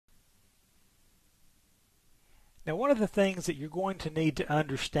Now, one of the things that you're going to need to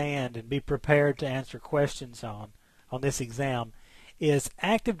understand and be prepared to answer questions on this exam is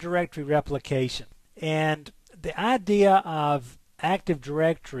Active Directory replication. And the idea of Active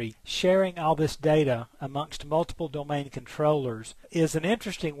Directory sharing all this data amongst multiple domain controllers is an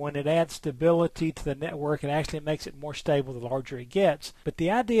interesting one. It adds stability to the network and actually makes it more stable the larger it gets. But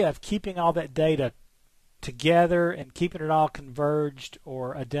the idea of keeping all that data together and keeping it all converged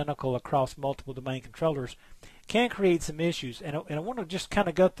or identical across multiple domain controllers can create some issues. And I want to just kind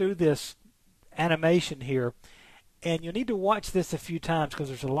of go through this animation here. And you'll need to watch this a few times because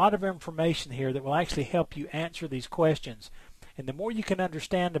there's a lot of information here that will actually help you answer these questions. And the more you can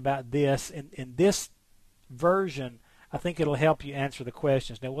understand about this in this version, I think it'll help you answer the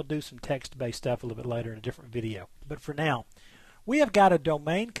questions. Now, we'll do some text-based stuff a little bit later in a different video. But for now, we have got a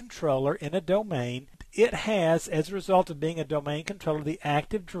domain controller in a domain. It has, as a result of being a domain controller, the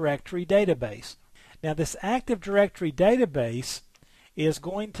Active Directory database. Now, this Active Directory database is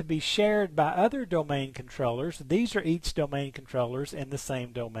going to be shared by other domain controllers. These are each domain controllers in the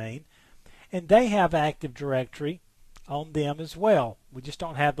same domain, and they have Active Directory on them as well. We just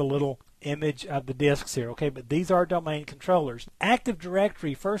don't have the little image of the disks here, okay? But these are domain controllers. Active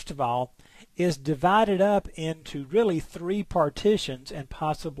Directory, first of all, is divided up into really 3 partitions and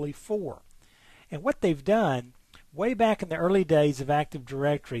possibly 4. And what they've done, way back in the early days of Active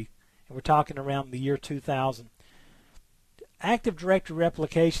Directory, and we're talking around the year 2000, Active Directory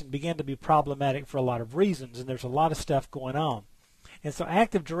replication began to be problematic for a lot of reasons, and there's a lot of stuff going on. And so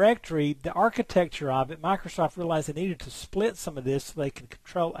Active Directory, the architecture of it, Microsoft realized they needed to split some of this so they can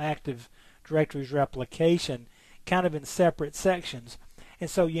control Active Directory's replication kind of in separate sections. And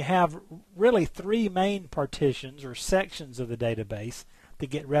so you have really 3 main partitions or sections of the database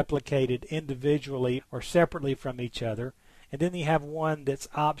that get replicated individually or separately from each other. And then you have one that's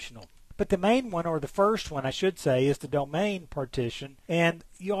optional. But the main one, or the first one I should say, is the domain partition. And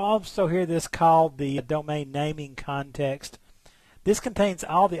you'll also hear this called the domain naming context. This contains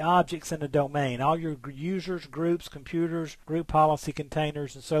all the objects in a domain, all your users, groups, computers, group policy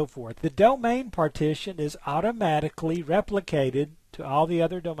containers, and so forth. The domain partition is automatically replicated to all the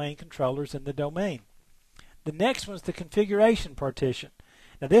other domain controllers in the domain. The next one is the configuration partition.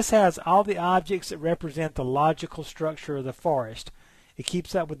 Now, this has all the objects that represent the logical structure of the forest. It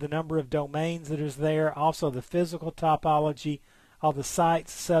keeps up with the number of domains that is there, also the physical topology, all the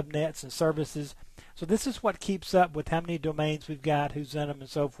sites, subnets, and services. So this is what keeps up with how many domains we've got, who's in them, and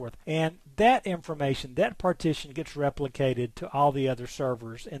so forth. And that information, that partition, gets replicated to all the other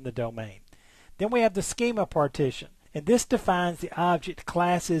servers in the domain. Then we have the schema partition, and this defines the object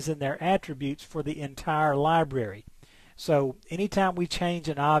classes and their attributes for the entire library. So anytime we change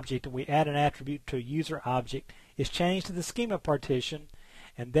an object and we add an attribute to a user object, it's changed to the schema partition,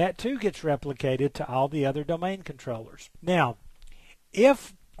 and that too gets replicated to all the other domain controllers. Now,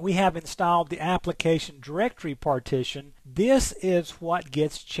 if we have installed the application directory partition, this is what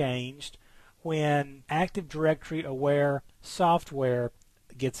gets changed when Active Directory aware software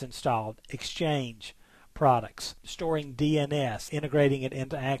gets installed. Exchange products, storing DNS, integrating it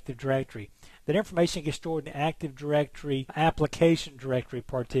into Active Directory. That information gets stored in the Active Directory application directory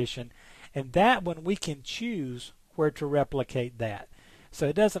partition, and that one we can choose where to replicate that. So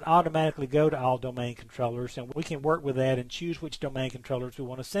it doesn't automatically go to all domain controllers, and we can work with that and choose which domain controllers we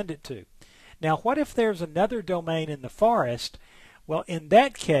want to send it to. Now, what if there's another domain in the forest? Well, in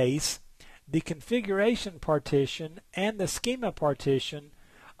that case, the configuration partition and the schema partition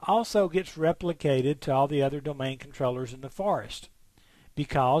also gets replicated to all the other domain controllers in the forest.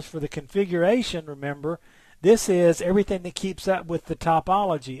 Because for the configuration, remember, this is everything that keeps up with the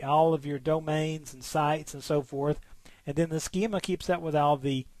topology, all of your domains and sites and so forth. And then the schema keeps up with all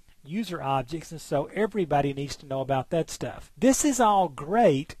the user objects, and so everybody needs to know about that stuff. This is all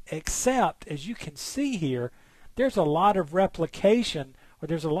great, except, as you can see here, there's a lot of replication, or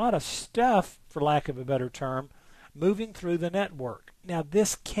there's a lot of stuff, for lack of a better term, moving through the network. Now,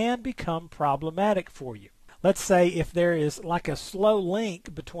 this can become problematic for you. Let's say if there is like a slow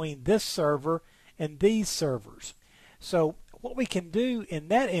link between this server and these servers. So what we can do in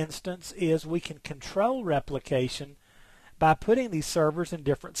that instance is we can control replication by putting these servers in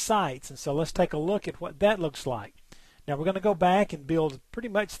different sites. And so let's take a look at what that looks like. Now we're going to go back and build pretty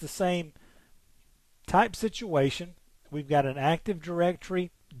much the same type situation. We've got an Active Directory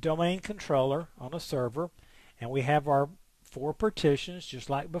domain controller on a server, and we have our 4 partitions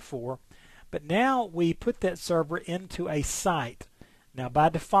just like before. But now we put that server into a site. Now by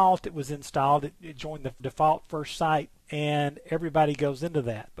default it was installed, it joined the default first site, and everybody goes into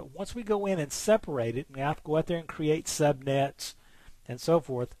that. But once we go in and separate it, and we have to go out there and create subnets and so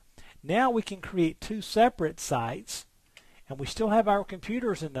forth, Now we can create two separate sites, and we still have our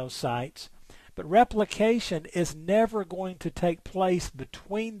computers in those sites, but replication is never going to take place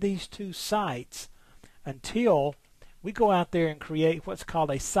between these two sites until we go out there and create what's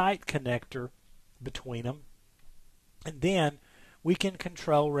called a site connector between them, and then we can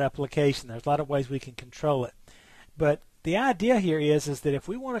control replication. There's a lot of ways we can control it, but the idea here is that if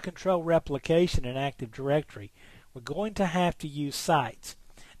we want to control replication in Active Directory, we're going to have to use sites.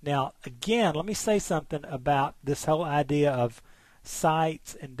 Now again, let me say something about this whole idea of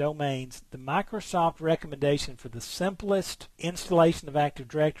sites and domains. The Microsoft recommendation for the simplest installation of Active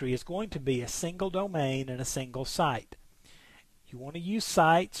Directory is going to be a single domain and a single site. You want to use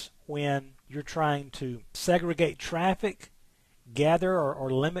sites when you're trying to segregate traffic, gather or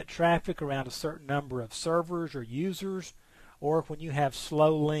limit traffic around a certain number of servers or users, or when you have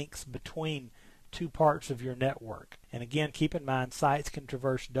slow links between two parts of your network. And again, keep in mind, sites can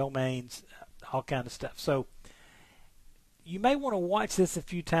traverse domains, all kind of stuff. So you may want to watch this a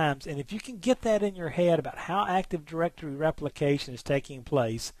few times, and if you can get that in your head about how Active Directory replication is taking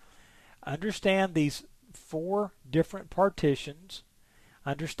place, understand these 4 different partitions.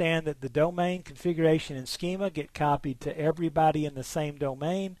 Understand that the domain, configuration, and schema get copied to everybody in the same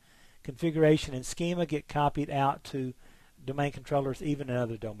domain. Configuration and schema get copied out to domain controllers even in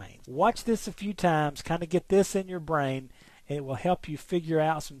other domains. Watch this a few times, kind of get this in your brain, and it will help you figure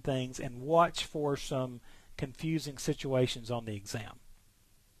out some things and watch for some confusing situations on the exam.